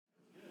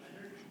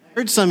I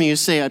heard some of you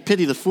say, I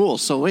pity the fool,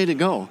 so way to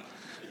go.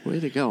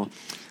 Way to go.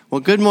 Well,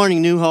 good morning,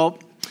 New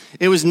Hope.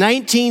 It was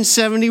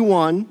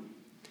 1971.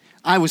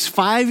 I was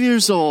 5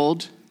 years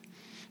old.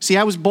 See,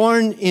 I was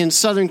born in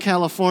Southern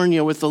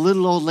California with the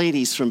little old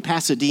ladies from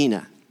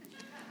Pasadena.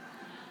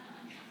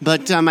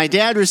 But my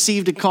dad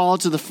received a call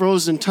to the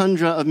frozen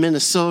tundra of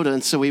Minnesota,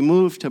 and so we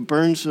moved to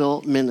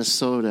Burnsville,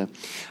 Minnesota.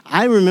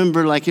 I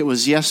remember like it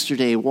was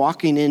yesterday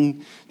walking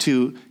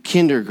into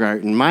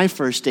kindergarten, my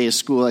first day of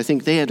school. I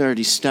think they had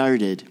already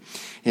started.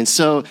 And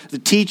so the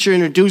teacher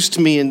introduced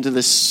me into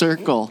this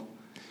circle,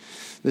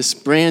 this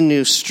brand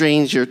new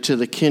stranger to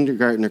the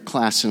kindergartner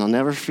class, and I'll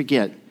never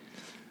forget.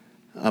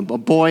 A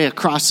boy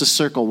across the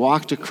circle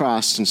walked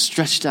across and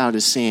stretched out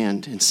his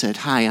hand and said,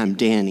 "Hi, I'm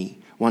Danny.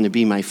 Want to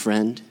be my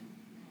friend?"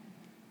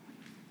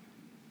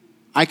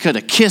 I could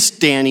have kissed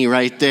Danny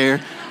right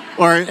there,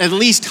 or at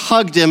least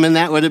hugged him, and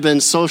that would have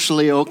been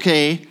socially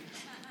okay.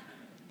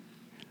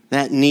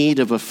 That need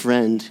of a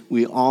friend,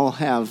 we all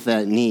have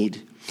that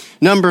need.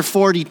 Number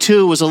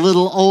 42 was a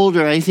little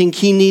older. I think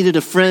he needed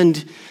a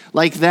friend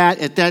like that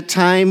at that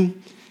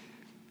time.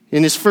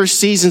 In his first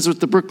seasons with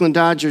the Brooklyn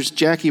Dodgers,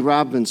 Jackie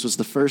Robins was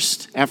the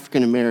first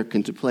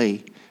African-American to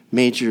play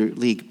Major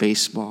League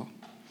Baseball.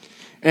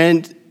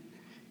 And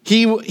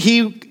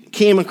he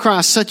came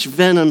across such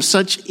venom,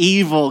 such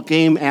evil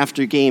game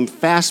after game,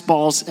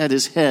 fastballs at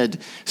his head,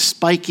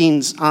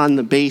 spikings on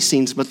the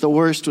basings, but the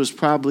worst was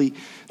probably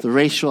the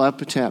racial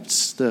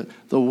epithets, the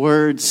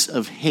words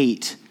of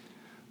hate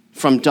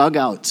from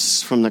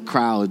dugouts, from the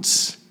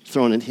crowds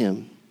thrown at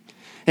him.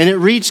 And it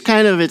reached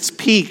kind of its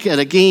peak at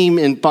a game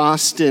in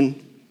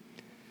Boston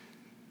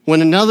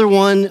when another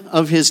one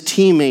of his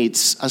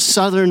teammates, a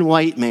southern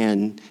white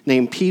man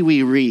named Pee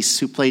Wee Reese,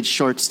 who played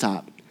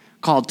shortstop,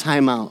 called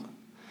timeout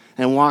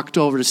and walked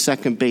over to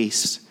second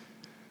base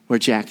where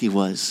Jackie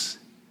was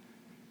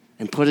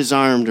and put his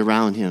arm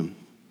around him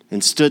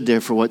and stood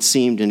there for what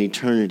seemed an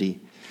eternity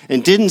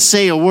and didn't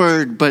say a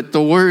word, but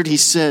the word he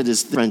said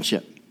is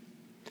friendship.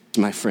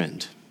 My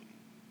friend.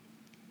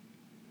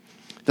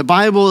 The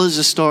Bible is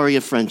a story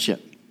of friendship.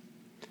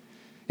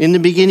 In the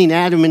beginning,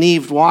 Adam and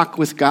Eve walked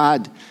with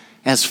God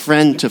as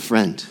friend to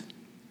friend.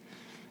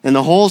 And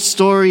the whole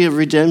story of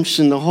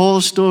redemption, the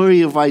whole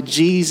story of why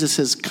Jesus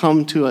has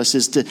come to us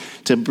is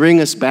to bring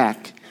us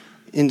back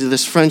into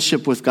this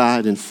friendship with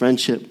God and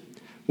friendship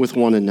with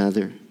one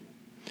another.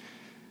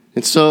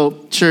 And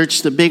so,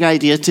 church, the big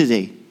idea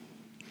today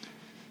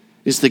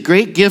is the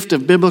great gift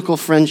of biblical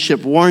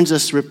friendship warns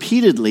us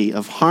repeatedly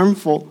of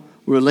harmful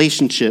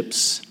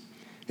relationships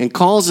and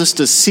calls us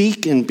to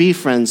seek and be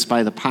friends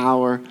by the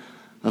power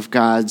of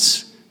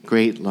God's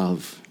great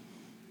love.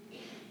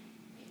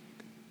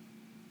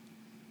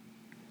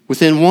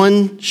 Within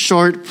one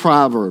short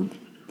proverb,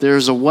 there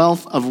is a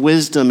wealth of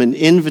wisdom and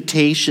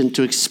invitation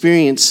to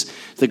experience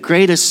the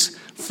greatest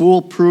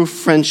foolproof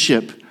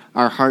friendship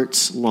our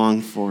hearts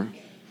long for.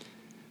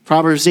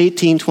 Proverbs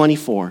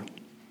 18:24.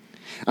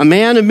 A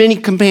man of many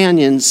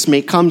companions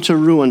may come to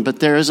ruin, but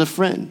there is a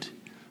friend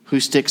who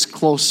sticks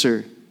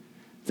closer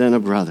than a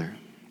brother.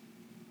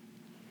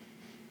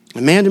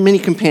 A man of many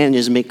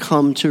companions may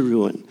come to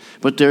ruin,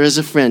 but there is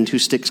a friend who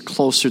sticks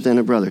closer than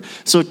a brother.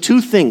 So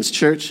two things,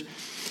 church.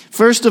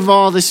 First of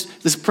all, this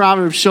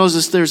proverb shows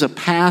us there's a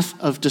path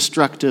of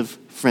destructive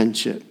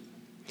friendship.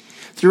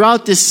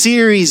 Throughout this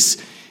series,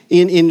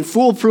 in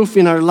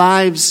foolproofing our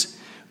lives,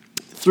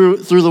 through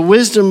the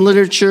wisdom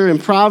literature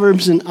and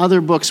Proverbs and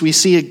other books, we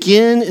see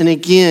again and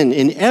again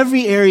in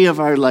every area of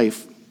our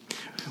life,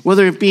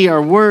 whether it be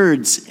our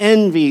words,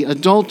 envy,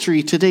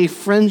 adultery, today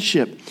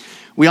friendship,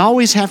 we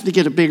always have to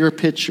get a bigger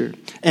picture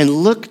and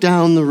look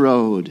down the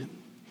road.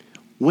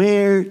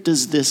 Where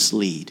does this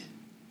lead?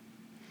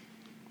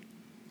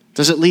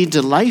 Does it lead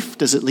to life?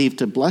 Does it lead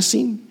to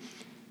blessing?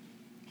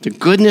 To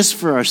goodness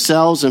for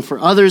ourselves and for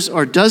others?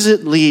 Or does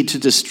it lead to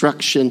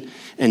destruction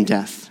and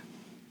death?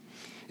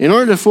 In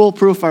order to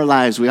foolproof our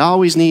lives, we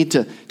always need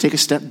to take a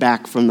step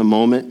back from the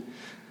moment,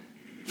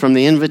 from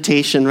the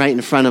invitation right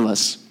in front of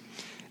us,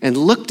 and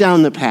look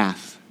down the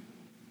path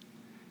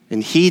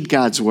and heed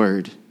God's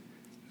word.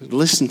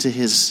 Listen to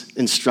his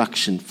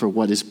instruction for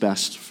what is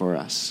best for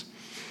us.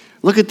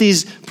 Look at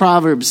these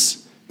proverbs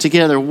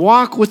together.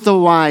 Walk with the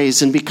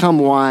wise and become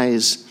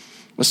wise.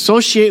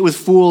 Associate with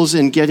fools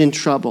and get in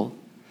trouble.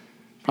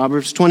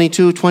 Proverbs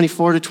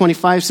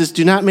 22:24-25 says,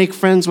 do not make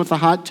friends with a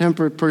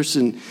hot-tempered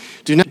person.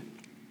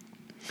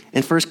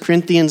 And 1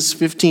 Corinthians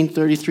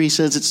 15:33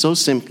 says it so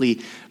simply,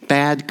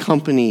 bad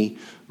company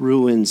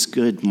ruins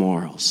good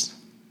morals.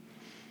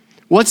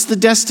 What's the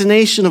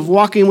destination of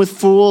walking with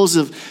fools,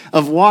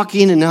 of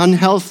walking in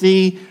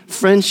unhealthy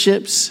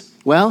friendships?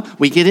 Well,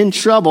 we get in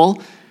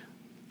trouble,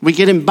 we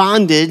get in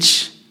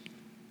bondage,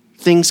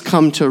 things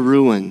come to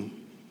ruin.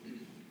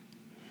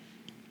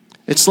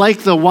 It's like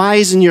the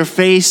wise in your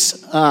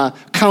face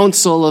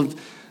counsel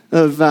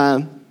of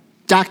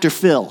Dr.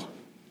 Phil.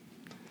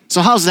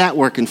 So how's that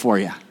working for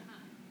you?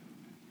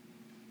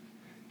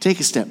 Take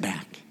a step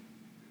back.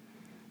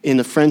 In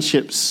the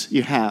friendships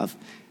you have,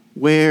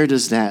 where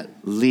does that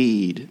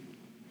lead?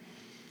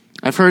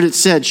 I've heard it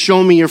said,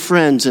 show me your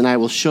friends and I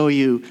will show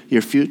you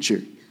your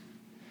future.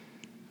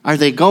 Are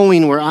they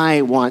going where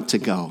I want to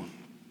go?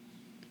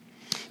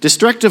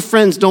 Destructive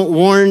friends don't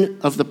warn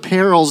of the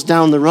perils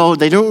down the road.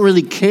 They don't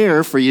really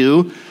care for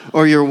you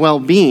or your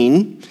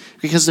well-being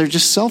because they're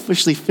just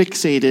selfishly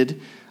fixated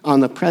on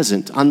the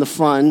present, on the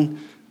fun,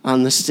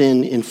 on the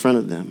sin in front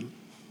of them.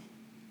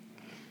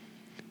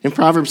 In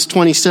Proverbs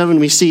 27,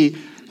 we see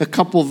a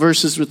couple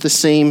verses with the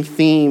same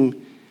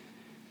theme.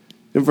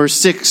 In verse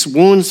 6,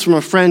 wounds from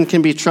a friend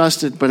can be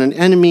trusted, but an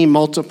enemy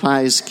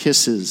multiplies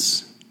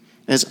kisses.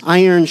 As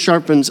iron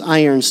sharpens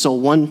iron, so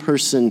one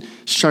person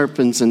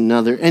sharpens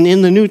another. And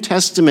in the New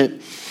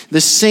Testament,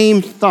 the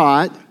same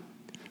thought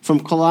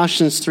from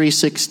Colossians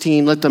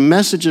 3:16, let the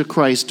message of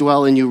Christ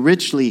dwell in you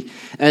richly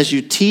as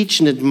you teach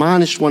and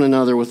admonish one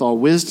another with all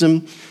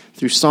wisdom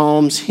through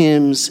psalms,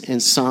 hymns,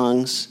 and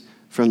songs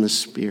from the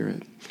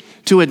Spirit.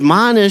 To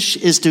admonish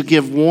is to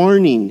give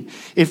warning.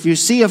 If you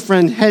see a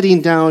friend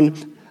heading down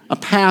a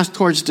path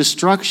towards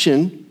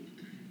destruction,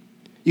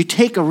 you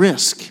take a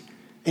risk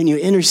and you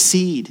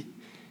intercede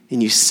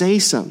and you say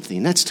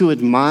something. That's to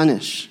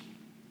admonish.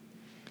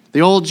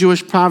 The old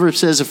Jewish proverb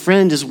says, a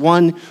friend is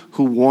one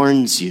who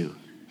warns you.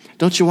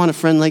 Don't you want a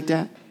friend like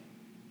that?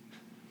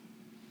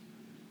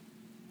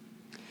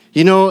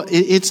 You know,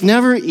 it's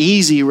never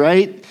easy,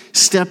 right?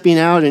 Stepping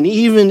out and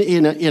even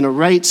in a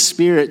right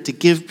spirit to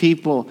give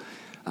people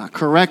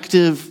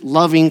corrective,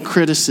 loving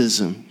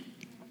criticism.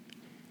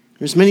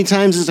 There's many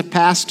times as a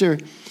pastor,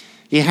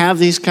 you have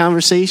these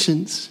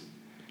conversations.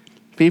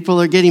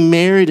 People are getting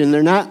married and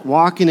they're not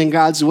walking in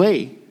God's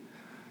way.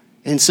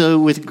 And so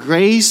with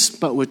grace,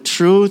 but with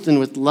truth and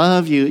with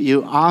love,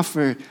 you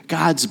offer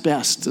God's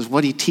best of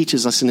what he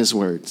teaches us in his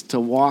words, to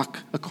walk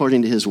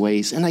according to his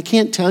ways. And I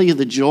can't tell you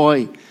the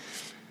joy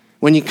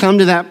when you come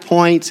to that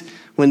point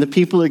when the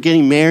people are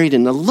getting married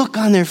and the look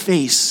on their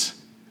face,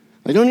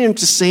 I don't even have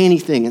to say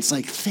anything. It's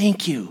like,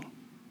 thank you.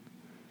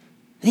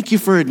 Thank you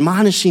for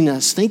admonishing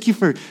us. Thank you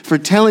for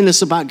telling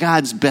us about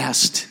God's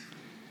best.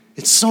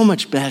 It's so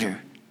much better.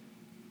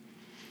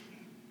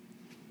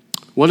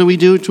 What do we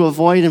do to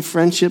avoid in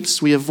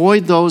friendships? We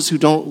avoid those who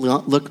don't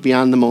look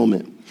beyond the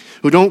moment,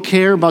 who don't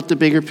care about the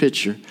bigger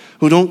picture,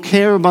 who don't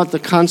care about the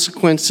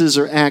consequences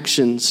or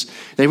actions.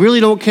 They really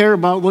don't care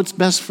about what's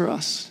best for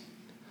us.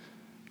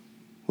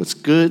 What's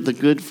good, the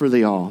good for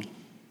the all.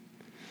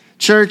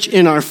 Church,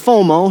 in our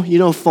FOMO, you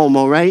know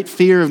FOMO, right?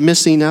 Fear of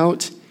missing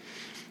out.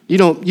 You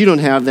don't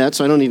have that,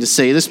 so I don't need to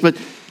say this, but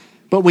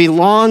we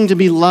long to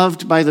be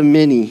loved by the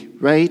many,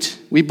 right?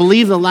 We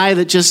believe the lie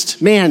that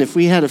just, man, if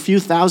we had a few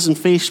thousand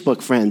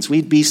Facebook friends,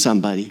 we'd be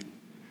somebody.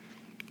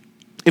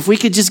 If we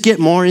could just get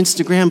more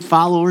Instagram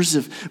followers,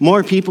 if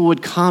more people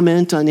would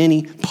comment on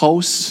any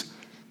posts,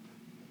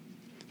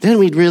 then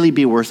we'd really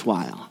be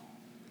worthwhile.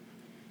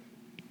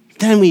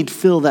 Then we'd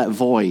fill that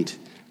void,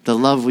 the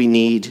love we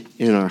need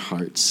in our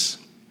hearts.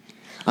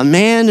 A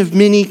man of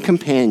many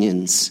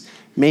companions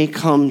may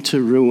come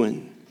to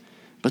ruin,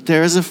 but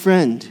there is a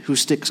friend who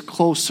sticks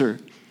closer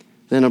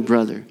than a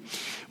brother.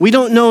 We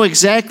don't know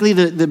exactly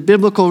the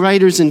biblical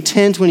writer's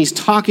intent when he's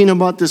talking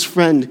about this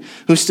friend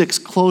who sticks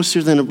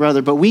closer than a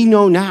brother, but we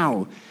know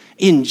now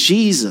in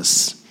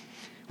Jesus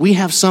we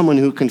have someone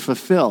who can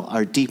fulfill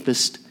our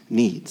deepest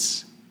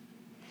needs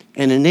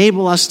and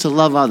enable us to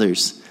love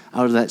others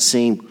out of that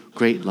same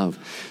great love.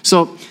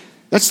 So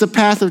that's the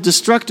path of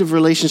destructive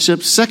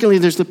relationships. Secondly,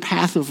 there's the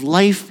path of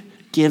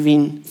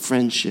life-giving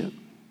friendship.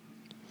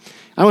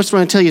 I just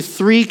want to tell you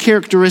 3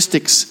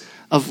 characteristics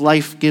of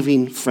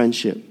life-giving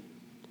friendship,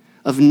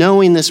 of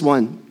knowing this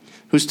one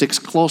who sticks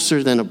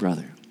closer than a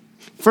brother.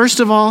 First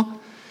of all,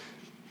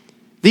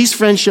 these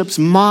friendships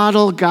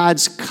model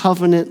God's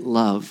covenant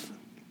love.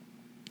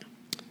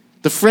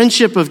 The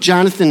friendship of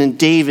Jonathan and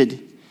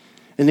David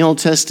in the Old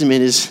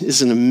Testament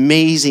is an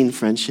amazing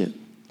friendship.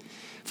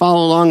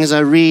 Follow along as I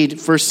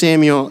read 1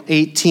 Samuel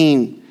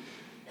 18.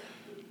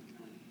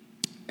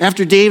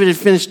 After David had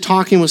finished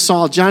talking with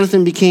Saul,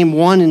 Jonathan became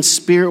one in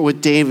spirit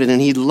with David, and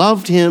he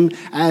loved him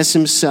as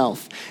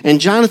himself.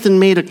 And Jonathan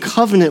made a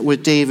covenant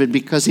with David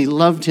because he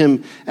loved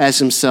him as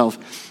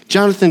himself.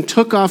 Jonathan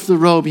took off the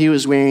robe he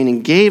was wearing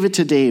and gave it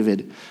to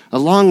David,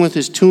 along with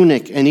his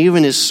tunic and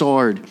even his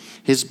sword,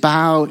 his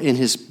bow and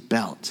his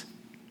belt.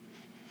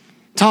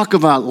 Talk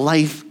about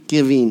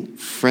life-giving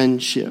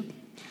friendship.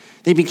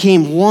 They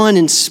became one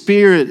in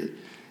spirit.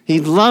 He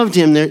loved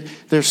him.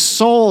 Their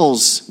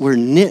souls were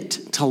knit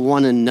to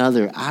one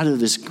another out of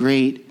this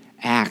great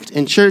act.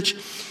 And church,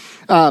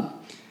 my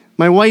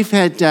wife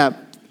had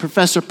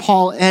Professor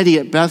Paul Eddy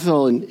at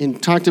Bethel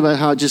and talked about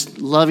how just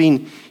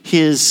loving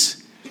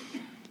his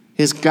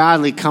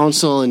godly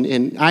counsel.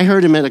 And I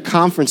heard him at a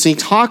conference. And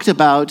he talked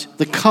about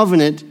the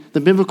covenant, the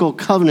biblical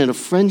covenant of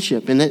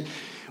friendship. And that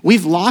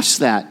we've lost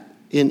that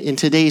in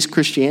today's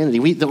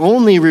Christianity. The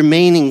only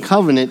remaining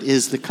covenant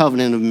is the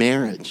covenant of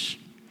marriage.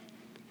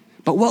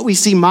 But what we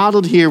see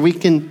modeled here, we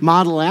can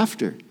model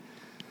after.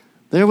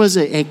 There was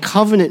a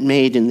covenant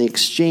made in the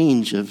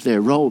exchange of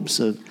their robes,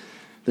 of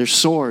their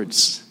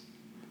swords.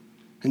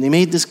 And they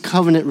made this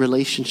covenant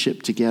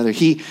relationship together.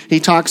 He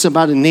talks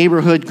about a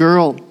neighborhood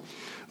girl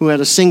who had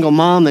a single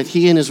mom that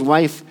he and his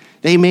wife,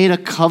 they made a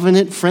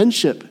covenant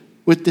friendship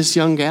with this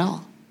young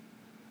gal.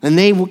 And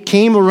they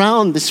came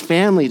around this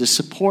family to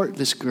support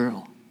this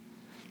girl.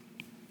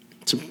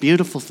 It's a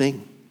beautiful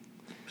thing.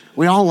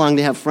 We all long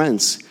to have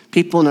friends,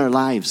 people in our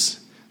lives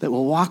that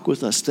will walk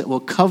with us, that will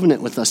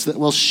covenant with us, that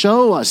will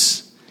show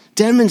us,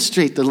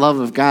 demonstrate the love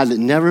of God that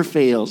never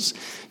fails,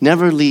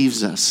 never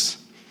leaves us.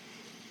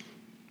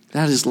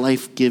 That is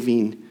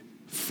life-giving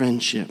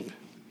friendship.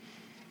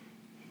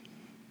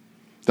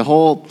 The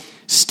whole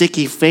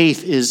sticky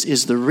faith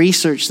is the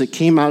research that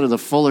came out of the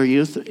Fuller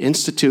Youth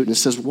Institute, and it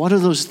says, what are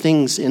those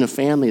things in a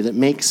family that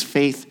makes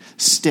faith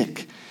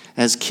stick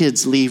as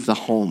kids leave the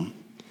home?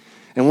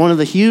 And one of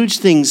the huge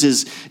things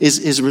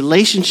is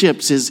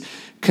relationships, is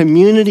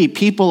community,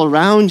 people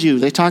around you.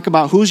 They talk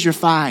about who's your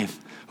five.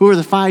 Who are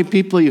the five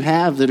people you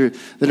have that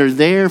are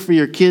there for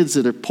your kids,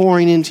 that are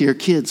pouring into your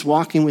kids,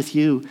 walking with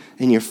you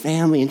and your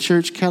family? In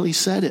church, Kelly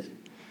said it.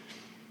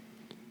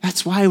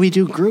 That's why we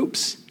do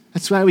groups.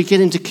 That's why we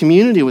get into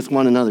community with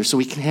one another, so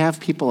we can have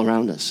people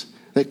around us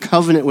that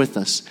covenant with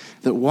us,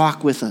 that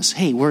walk with us.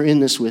 Hey, we're in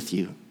this with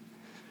you.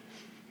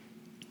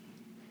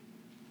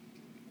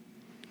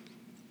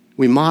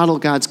 We model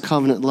God's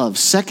covenant love.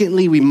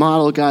 Secondly, we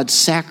model God's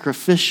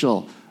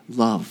sacrificial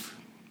love.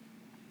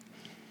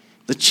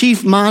 The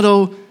chief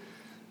motto,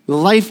 the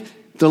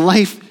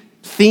life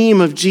theme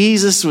of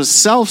Jesus was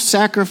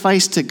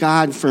self-sacrifice to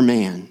God for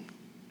man.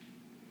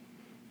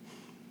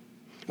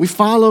 We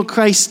follow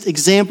Christ's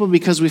example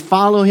because we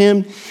follow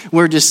him.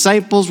 We're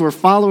disciples, we're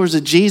followers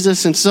of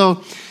Jesus. And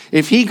so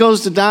if he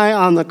goes to die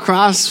on the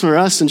cross for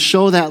us and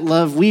show that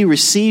love, we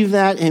receive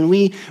that and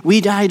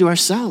we die to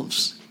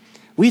ourselves.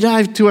 We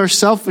die to our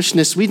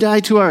selfishness. We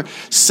die to our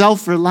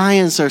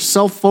self-reliance, our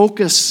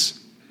self-focus.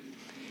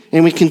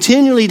 And we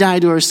continually die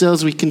to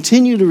ourselves. We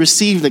continue to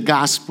receive the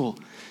gospel.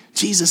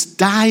 Jesus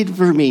died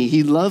for me.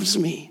 He loves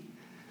me.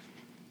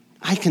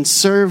 I can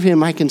serve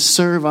him. I can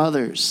serve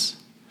others.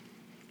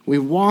 We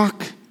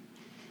walk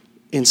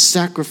in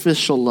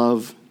sacrificial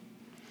love.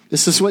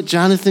 This is what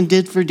Jonathan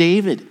did for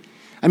David.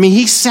 I mean,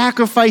 he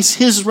sacrificed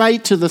his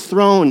right to the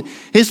throne.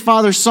 His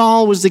father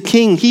Saul was the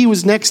king. He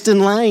was next in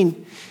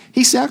line.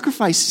 He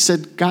sacrificed. He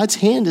said, God's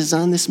hand is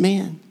on this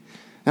man,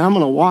 and I'm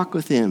going to walk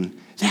with him.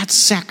 That's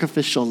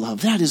sacrificial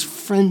love. That is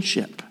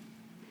friendship.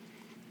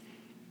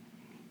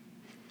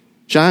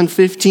 John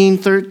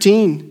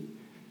 15:13.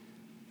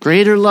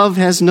 Greater love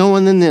has no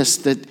one than this,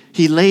 that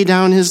he lay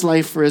down his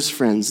life for his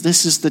friends.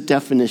 This is the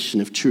definition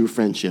of true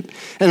friendship.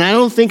 And I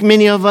don't think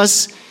many of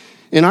us,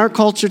 in our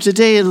culture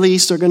today at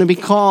least, are going to be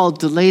called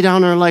to lay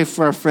down our life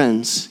for our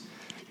friends.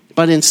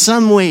 But in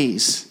some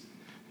ways,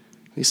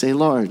 we say,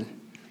 Lord,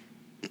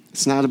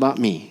 it's not about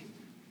me,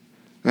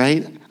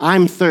 right?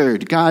 I'm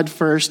third. God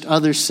first,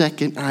 others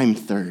second, I'm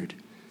third.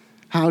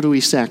 How do we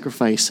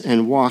sacrifice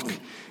and walk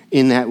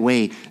in that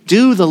way?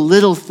 Do the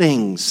little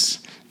things.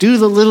 Do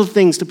the little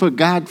things to put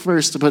God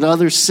first, to put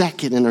others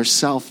second, and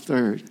ourselves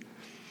third.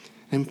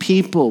 And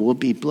people will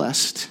be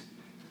blessed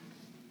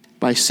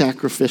by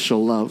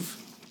sacrificial love.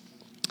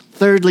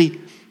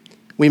 Thirdly,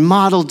 we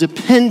model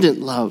dependent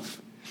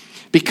love.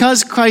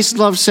 Because Christ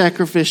loved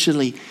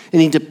sacrificially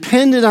and he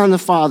depended on the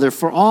Father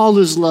for all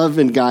his love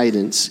and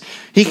guidance,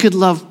 he could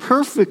love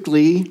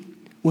perfectly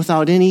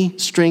without any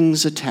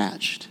strings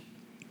attached.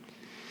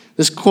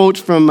 This quote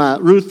from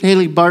Ruth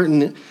Haley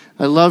Barton,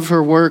 I love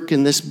her work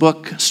in this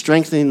book,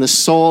 Strengthening the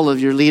Soul of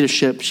Your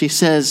Leadership. She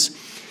says,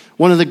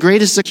 one of the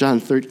greatest, John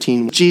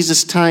 13,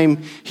 Jesus'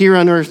 time here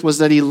on earth was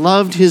that he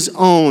loved his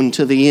own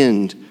to the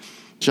end.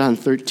 John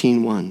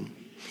 13:1.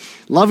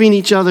 Loving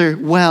each other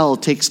well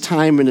takes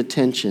time and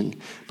attention.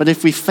 But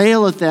if we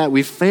fail at that,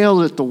 we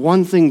fail at the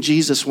one thing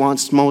Jesus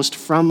wants most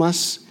from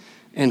us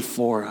and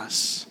for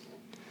us.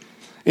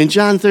 In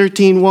John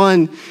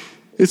 13:1,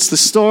 it's the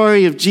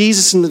story of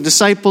Jesus and the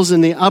disciples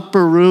in the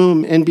upper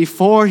room. And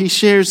before he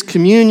shares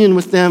communion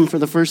with them for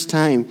the first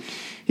time,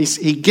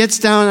 he gets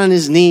down on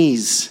his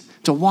knees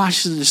to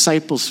wash the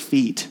disciples'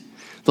 feet.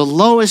 The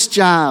lowest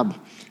job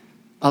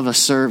of a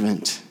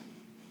servant.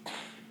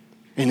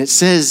 And it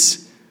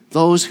says,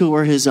 those who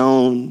were his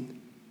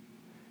own,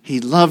 he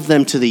loved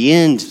them to the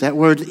end. That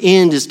word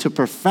end is to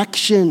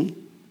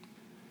perfection.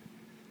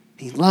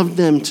 He loved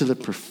them to the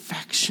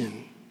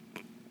perfection.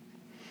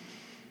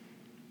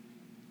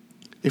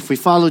 If we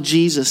follow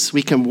Jesus,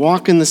 we can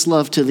walk in this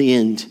love to the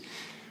end.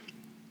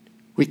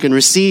 We can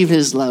receive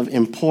his love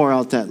and pour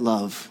out that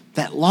love.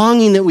 That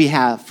longing that we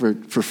have for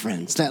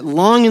friends. That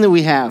longing that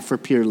we have for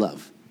pure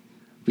love.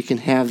 We can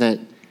have that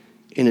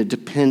in a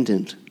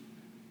dependent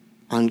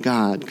on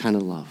God kind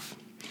of love.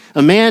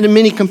 A man and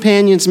many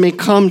companions may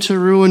come to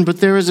ruin, but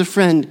there is a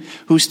friend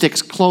who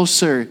sticks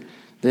closer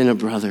than a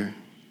brother.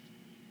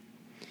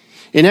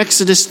 In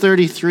Exodus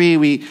 33,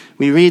 we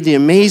read the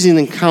amazing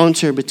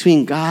encounter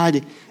between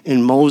God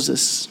and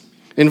Moses.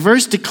 And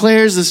verse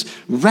declares this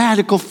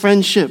radical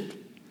friendship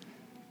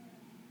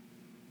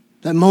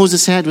that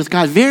Moses had with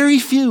God. Very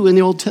few in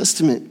the Old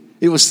Testament,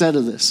 it was said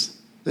of this,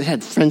 that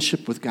had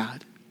friendship with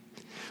God.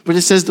 But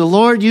it says the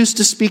Lord used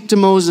to speak to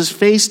Moses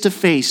face to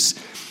face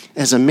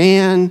as a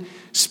man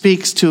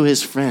speaks to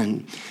his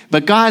friend.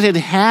 But God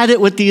had it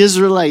with the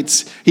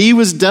Israelites. He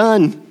was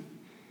done.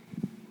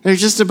 They're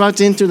just about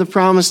to enter the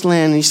promised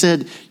land. And he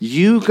said,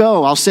 you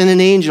go. I'll send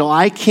an angel.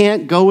 I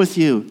can't go with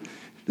you.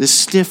 This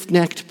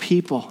stiff-necked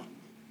people.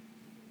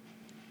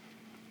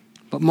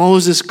 But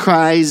Moses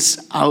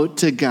cries out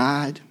to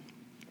God.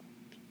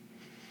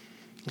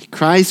 He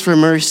cries for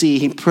mercy.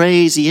 He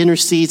prays. He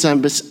intercedes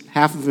on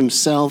behalf of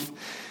himself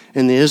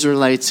and the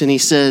Israelites. And he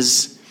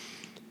says,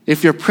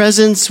 if your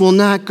presence will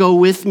not go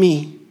with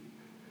me,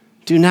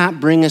 do not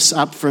bring us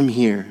up from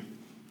here.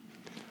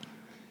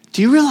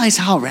 Do you realize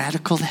how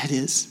radical that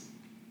is?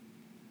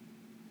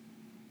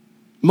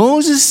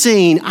 Moses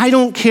saying, I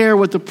don't care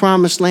what the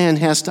promised land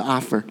has to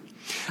offer.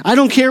 I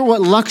don't care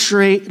what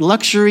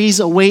luxuries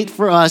await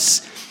for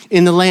us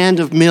in the land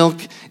of milk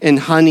and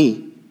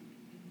honey.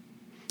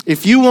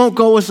 If you won't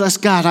go with us,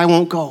 God, I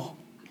won't go.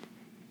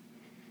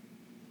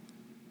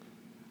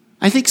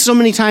 I think so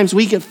many times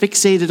we get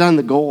fixated on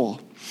the goal,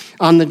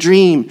 on the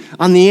dream,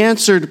 on the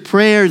answered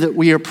prayer that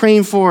we are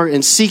praying for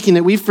and seeking,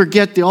 that we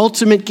forget the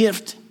ultimate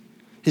gift,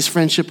 his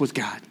friendship with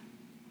God.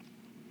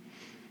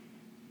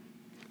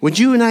 Would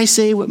you and I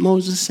say what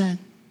Moses said?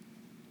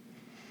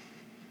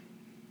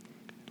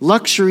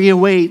 Luxury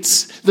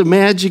awaits, the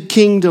magic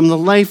kingdom, the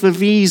life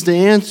of ease, the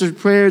answered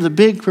prayer, the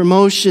big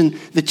promotion,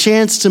 the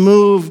chance to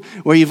move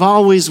where you've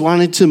always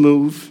wanted to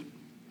move.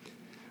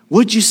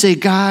 Would you say,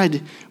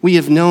 God, we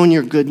have known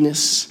your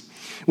goodness.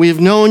 We have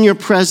known your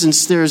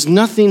presence. There is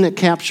nothing that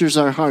captures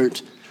our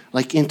heart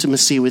like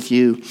intimacy with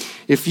you.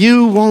 If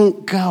you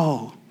won't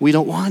go, we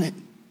don't want it.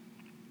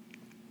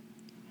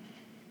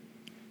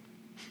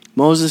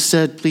 Moses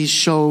said, please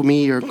show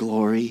me your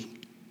glory.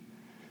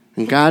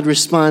 And God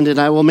responded,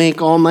 I will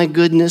make all my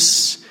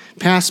goodness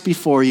pass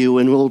before you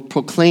and will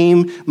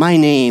proclaim my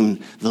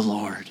name, the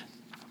Lord.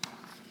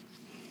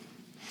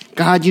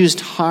 God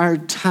used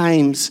hard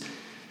times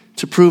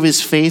to prove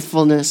his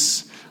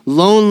faithfulness.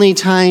 Lonely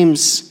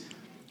times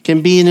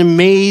can be an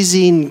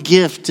amazing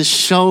gift to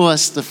show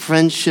us the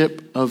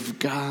friendship of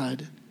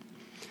God.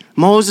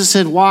 Moses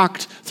had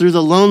walked through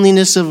the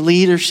loneliness of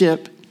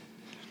leadership,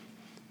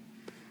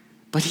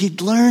 but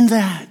he'd learned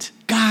that.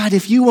 God,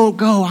 if you won't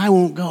go, I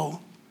won't go.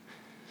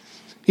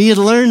 He had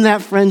learned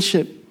that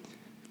friendship.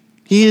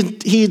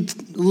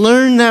 He'd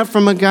learned that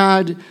from a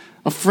God,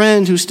 a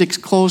friend who sticks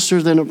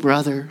closer than a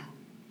brother.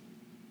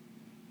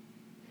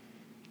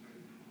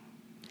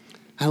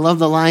 I love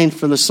the line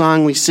from the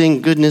song we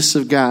sing, Goodness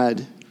of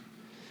God.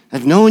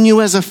 I've known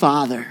you as a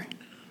father.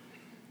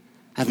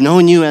 I've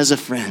known you as a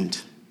friend.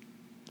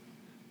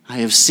 I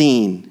have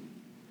seen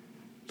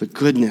the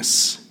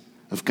goodness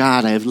of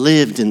God. I have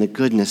lived in the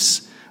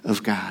goodness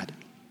of God.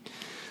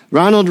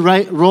 Ronald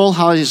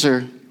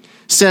Rolheiser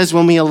says,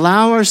 when we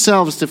allow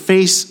ourselves to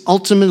face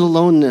ultimate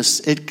aloneness,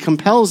 it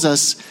compels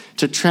us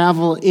to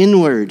travel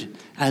inward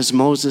as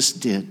Moses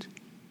did.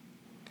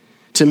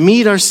 To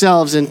meet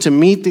ourselves and to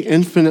meet the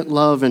infinite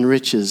love and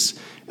riches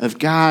of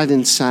God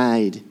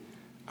inside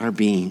our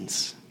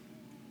beings.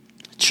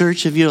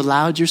 Church, have you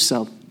allowed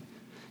yourself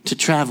to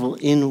travel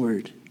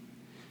inward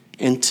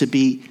and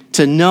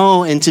to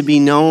know and to be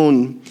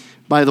known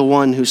by the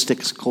one who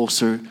sticks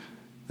closer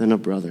than a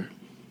brother?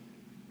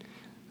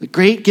 The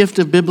great gift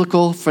of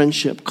biblical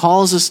friendship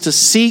calls us to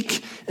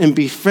seek and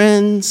be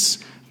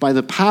friends by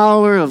the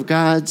power of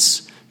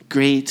God's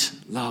great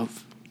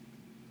love.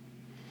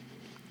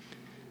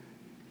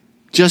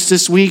 Just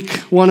this week,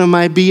 one of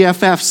my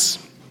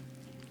BFFs,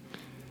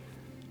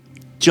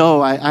 Joe,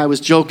 I was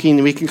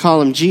joking, we can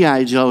call him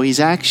G.I. Joe. He's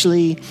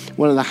actually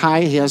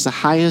he has the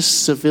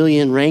highest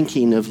civilian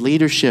ranking of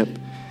leadership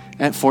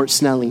at Fort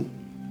Snelling.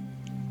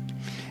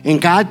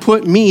 And God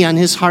put me on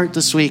his heart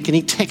this week, and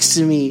he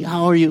texted me,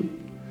 how are you?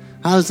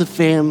 How's the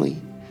family?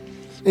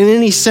 And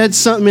then he said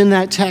something in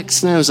that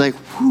text, and I was like,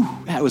 whew,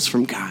 that was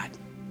from God.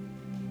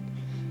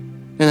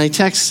 And I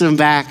texted him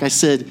back. I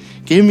said,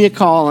 give me a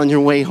call on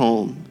your way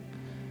home.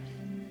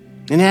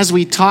 And as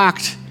we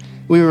talked,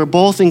 we were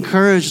both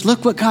encouraged.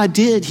 Look what God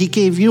did. He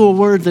gave you a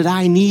word that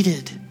I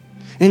needed.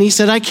 And he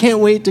said, I can't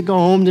wait to go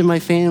home to my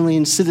family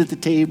and sit at the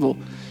table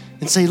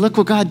and say, look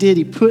what God did.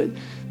 He put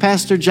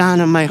Pastor John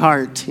on my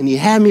heart, and he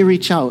had me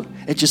reach out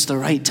at just the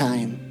right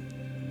time.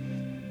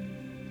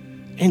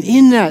 And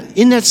in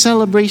that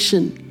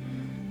celebration,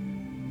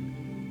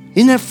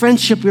 in that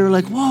friendship, we were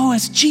like, whoa,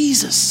 it's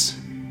Jesus.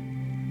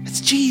 It's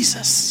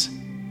Jesus.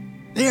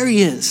 There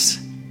he is.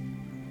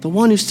 The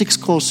one who sticks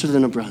closer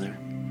than a brother.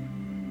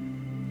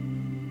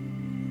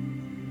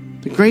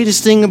 The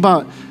greatest thing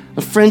about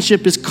a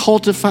friendship is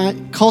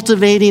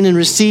cultivating and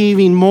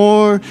receiving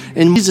more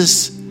and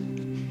Jesus.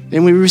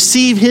 And we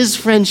receive his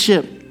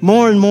friendship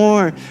more and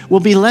more. We'll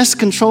be less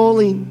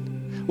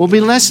controlling. We'll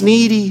be less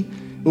needy.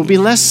 We'll be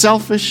less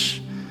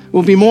selfish.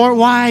 We'll be more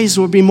wise.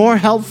 We'll be more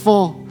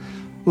helpful.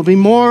 We'll be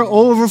more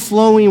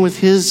overflowing with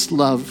his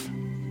love.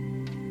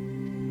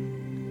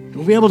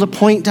 We'll be able to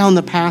point down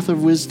the path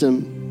of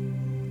wisdom.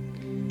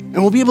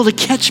 And we'll be able to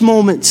catch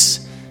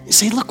moments and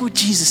say, look what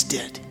Jesus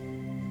did.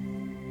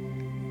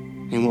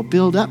 and we'll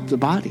build up the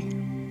body.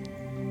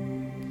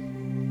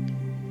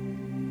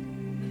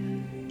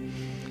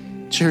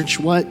 Church,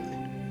 what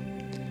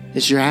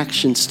is your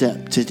action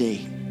step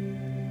today?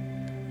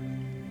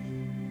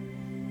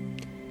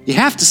 You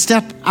have to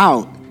step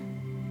out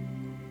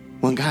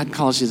when God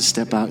calls you to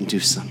step out and do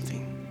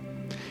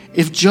something.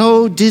 If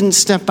Joe didn't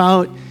step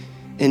out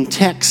and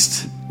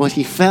text what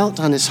he felt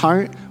on his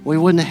heart, we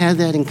wouldn't have had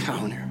that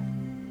encounter.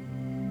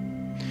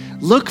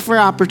 Look for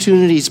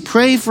opportunities,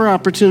 pray for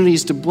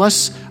opportunities to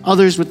bless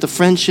others with the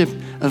friendship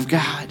of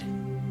God.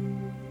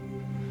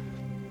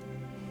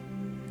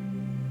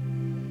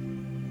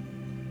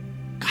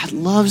 God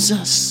loves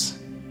us,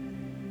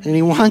 and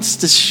he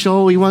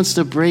wants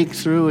to break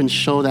through and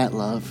show that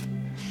love.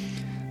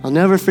 I'll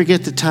never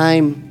forget the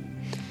time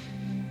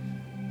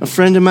a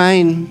friend of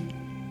mine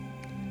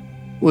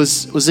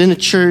was in a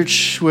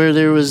church where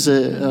there was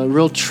a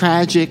real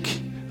tragic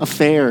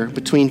affair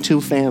between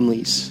two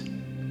families.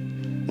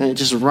 And it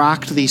just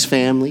rocked these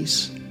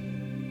families.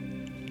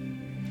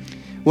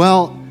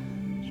 Well,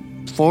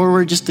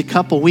 forward just a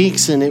couple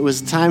weeks, and it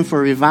was time for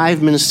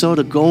Revive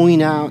Minnesota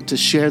going out to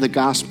share the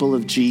gospel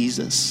of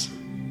Jesus.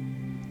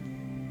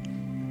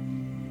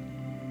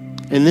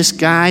 And this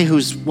guy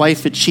whose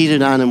wife had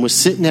cheated on him was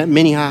sitting at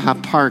Minnehaha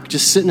Park,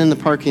 just sitting in the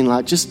parking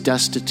lot, just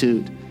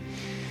destitute.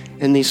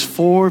 And these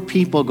 4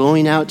 people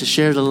going out to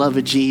share the love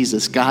of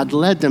Jesus, God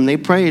led them. They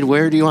prayed,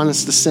 "Where do you want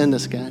us to send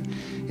us, God?"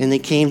 And they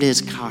came to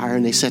his car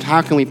and they said,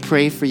 "How can we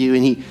pray for you?"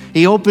 And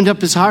he opened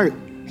up his heart.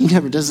 He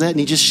never does that. And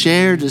he just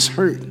shared his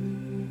hurt.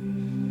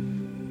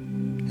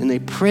 And they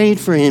prayed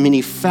for him, and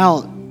he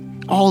felt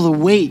all the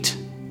weight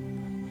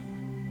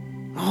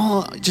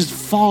just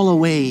fall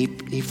away.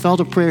 He felt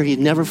a prayer he'd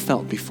never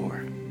felt before.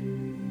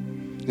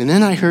 And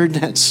then I heard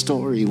that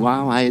story.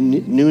 Wow, I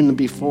knew the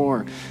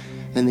before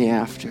and the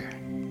after.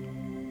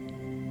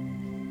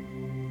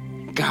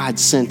 God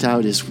sent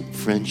out his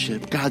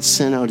friendship. God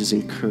sent out his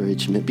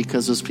encouragement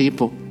because those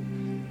people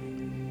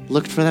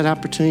looked for that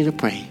opportunity to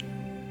pray.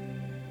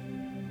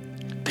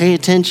 Pay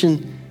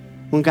attention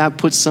when God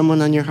puts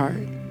someone on your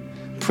heart.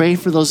 Pray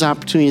for those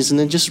opportunities, and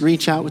then just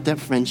reach out with that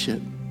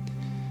friendship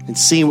and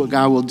see what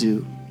God will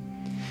do.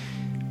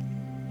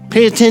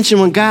 Pay attention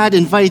when God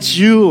invites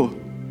you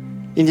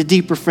into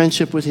deeper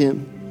friendship with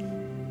him.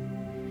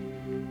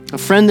 A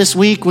friend this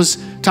week was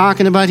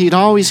talking about he'd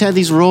always had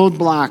these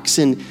roadblocks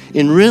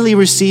in really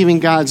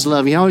receiving God's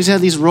love. He always had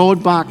these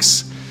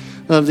roadblocks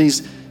of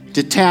these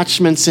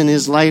detachments in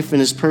his life, in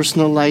his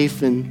personal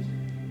life. And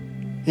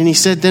he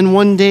said then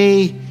one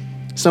day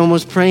someone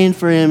was praying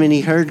for him, and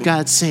he heard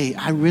God say,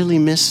 "I really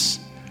miss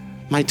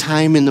my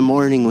time in the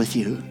morning with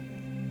you."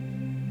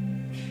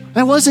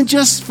 That wasn't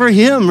just for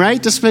him,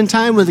 right? To spend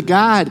time with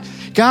God.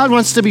 God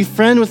wants to be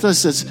friend with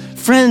us as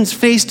friends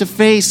face to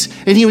face.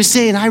 And he was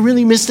saying, "I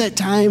really miss that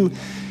time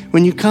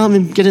when you come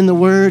and get in the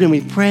Word and we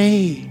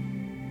pray."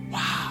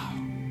 Wow.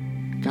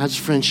 God's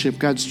friendship,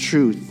 God's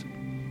truth.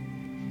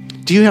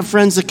 Do you have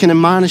friends that can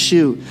admonish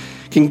you,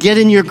 can get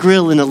in your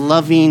grill in a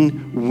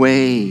loving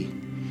way?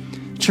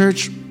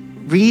 Church,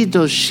 read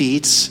those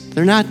sheets.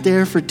 They're not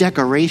there for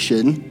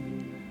decoration.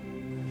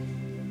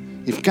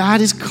 If God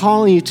is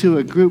calling you to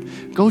a group,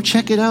 go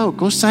check it out.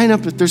 Go sign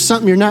up. If there's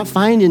something you're not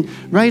finding,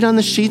 write on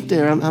the sheet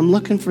there, I'm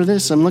looking for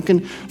this. I'm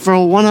looking for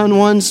a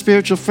one-on-one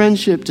spiritual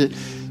friendship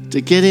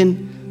to get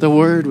in the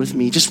Word with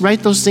me. Just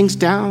write those things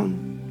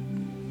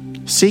down.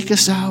 Seek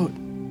us out.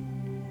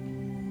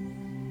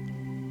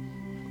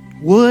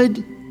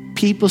 Would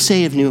people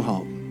say of New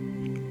Hope,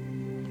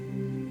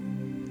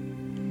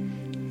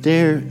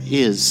 there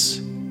is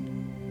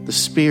the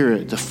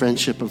Spirit, the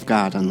friendship of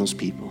God on those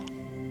people?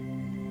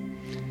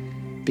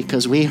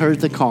 Because we heard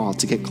the call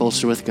to get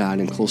closer with God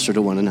and closer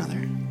to one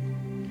another.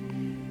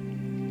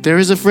 There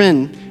is a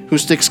friend who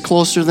sticks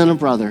closer than a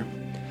brother,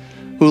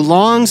 who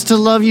longs to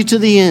love you to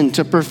the end,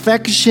 to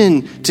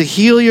perfection, to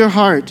heal your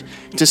heart,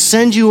 to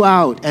send you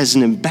out as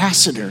an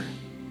ambassador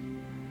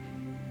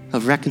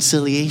of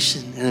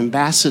reconciliation, an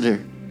ambassador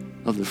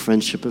of the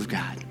friendship of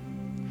God.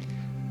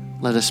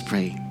 Let us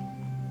pray.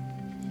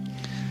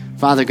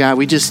 Father God,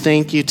 we just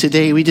thank you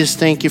today. We just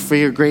thank you for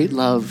your great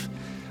love.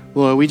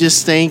 Lord, we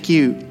just thank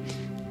you.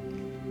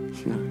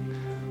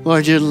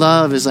 Lord, your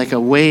love is like a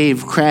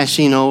wave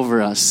crashing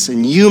over us,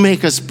 and you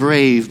make us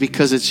brave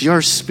because it's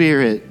your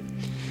Spirit.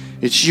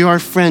 It's your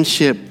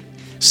friendship.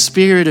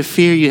 Spirit of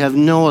fear, you have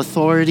no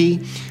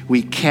authority.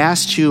 We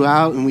cast you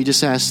out, and we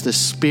just ask the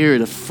Spirit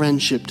of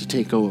friendship to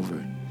take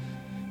over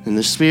and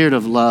the Spirit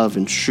of love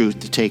and truth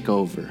to take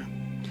over.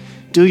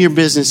 Do your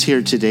business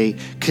here today.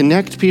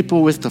 Connect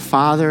people with the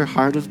Father,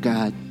 heart of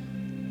God.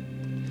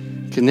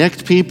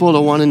 Connect people to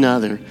one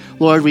another.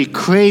 Lord, we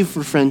crave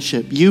for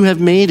friendship. You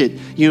have made it.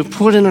 You have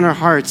put it in our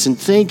hearts. And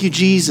thank you,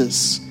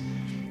 Jesus,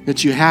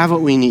 that you have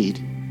what we need.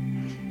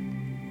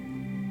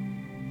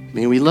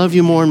 May we love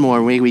you more and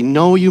more. May we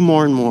know you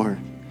more and more.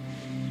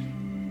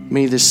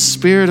 May the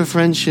Spirit of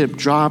friendship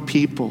draw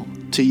people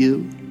to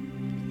you.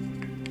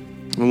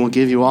 And we'll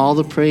give you all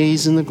the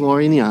praise and the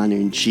glory and the honor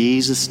in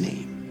Jesus'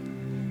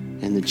 name.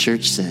 And the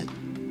church said,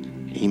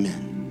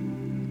 amen.